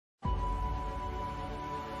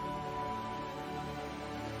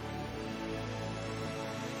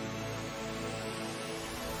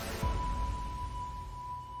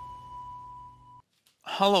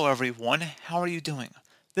Hello everyone, how are you doing?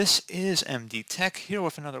 This is MD Tech here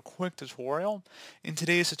with another quick tutorial. In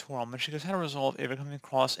today's tutorial, I'm going to show you guys how to resolve if you're coming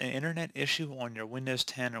across an internet issue on your Windows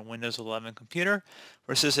 10 or Windows 11 computer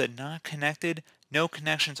where it says that not connected, no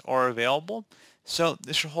connections are available. So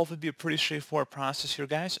this should hopefully be a pretty straightforward process here,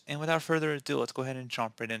 guys. And without further ado, let's go ahead and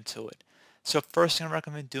jump right into it. So first thing I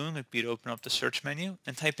recommend doing would be to open up the search menu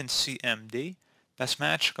and type in CMD. Best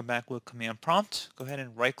match, come back with command prompt, go ahead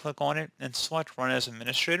and right click on it and select run as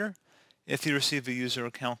administrator. If you receive a user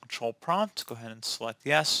account control prompt, go ahead and select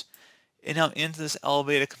yes. And now into this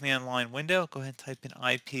elevated command line window, go ahead and type in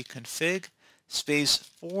ipconfig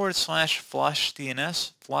space /flush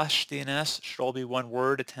DNS. Flush DNS should all be one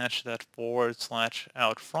word attached to that /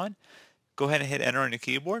 out front. Go ahead and hit enter on your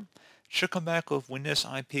keyboard. It should come back with Windows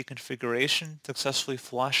IP configuration, successfully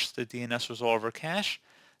flushed the DNS resolver cache.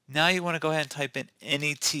 Now you want to go ahead and type in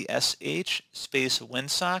netsh space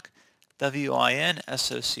winsock,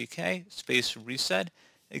 winsock space reset.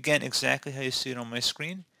 Again, exactly how you see it on my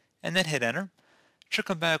screen, and then hit enter. It should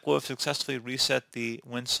come back with successfully reset the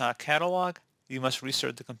winsock catalog. You must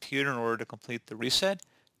restart the computer in order to complete the reset.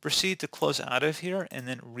 Proceed to close out of here and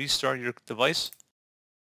then restart your device.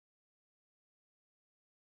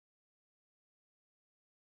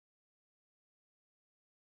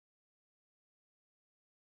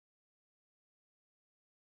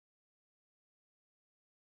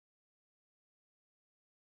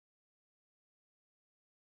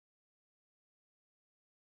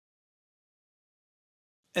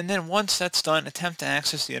 And then once that's done, attempt to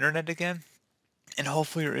access the internet again, and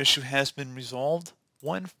hopefully your issue has been resolved.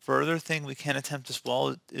 One further thing we can attempt as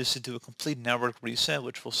well is to do a complete network reset,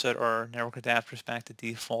 which will set our network adapters back to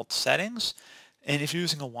default settings. And if you're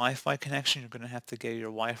using a Wi-Fi connection, you're going to have to get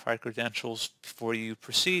your Wi-Fi credentials before you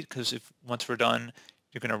proceed, because if once we're done,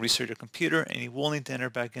 you're going to restart your computer, and you will need to enter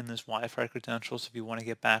back in those Wi-Fi credentials if you want to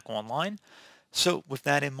get back online. So with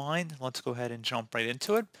that in mind, let's go ahead and jump right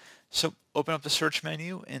into it. So open up the search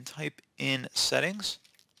menu and type in settings.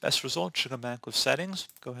 Best result should come back with settings.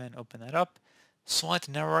 Go ahead and open that up. Select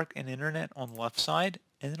network and internet on the left side,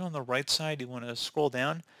 and then on the right side you want to scroll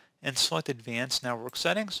down and select advanced network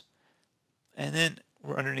settings. And then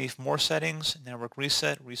we're underneath more settings, network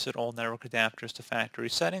reset, reset all network adapters to factory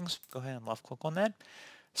settings. Go ahead and left click on that.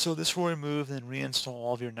 So this will remove and reinstall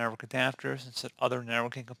all of your network adapters and set other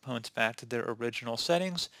networking components back to their original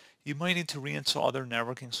settings. You might need to reinstall other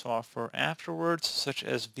networking software afterwards, such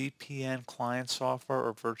as VPN client software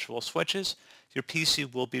or virtual switches. Your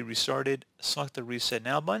PC will be restarted. Select the Reset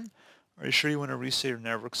Now button. Are you sure you want to reset your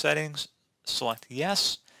network settings? Select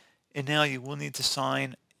Yes. And now you will need to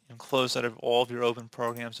sign and close out of all of your open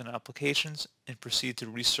programs and applications and proceed to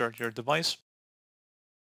restart your device.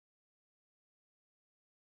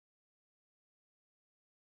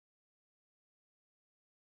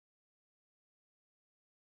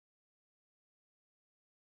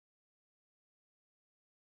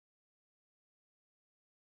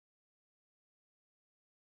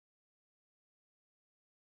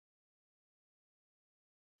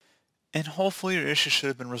 And hopefully your issue should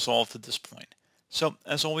have been resolved at this point. So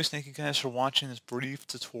as always, thank you guys for watching this brief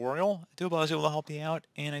tutorial. I do hope I was able to help you out,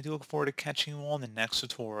 and I do look forward to catching you all in the next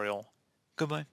tutorial. Goodbye.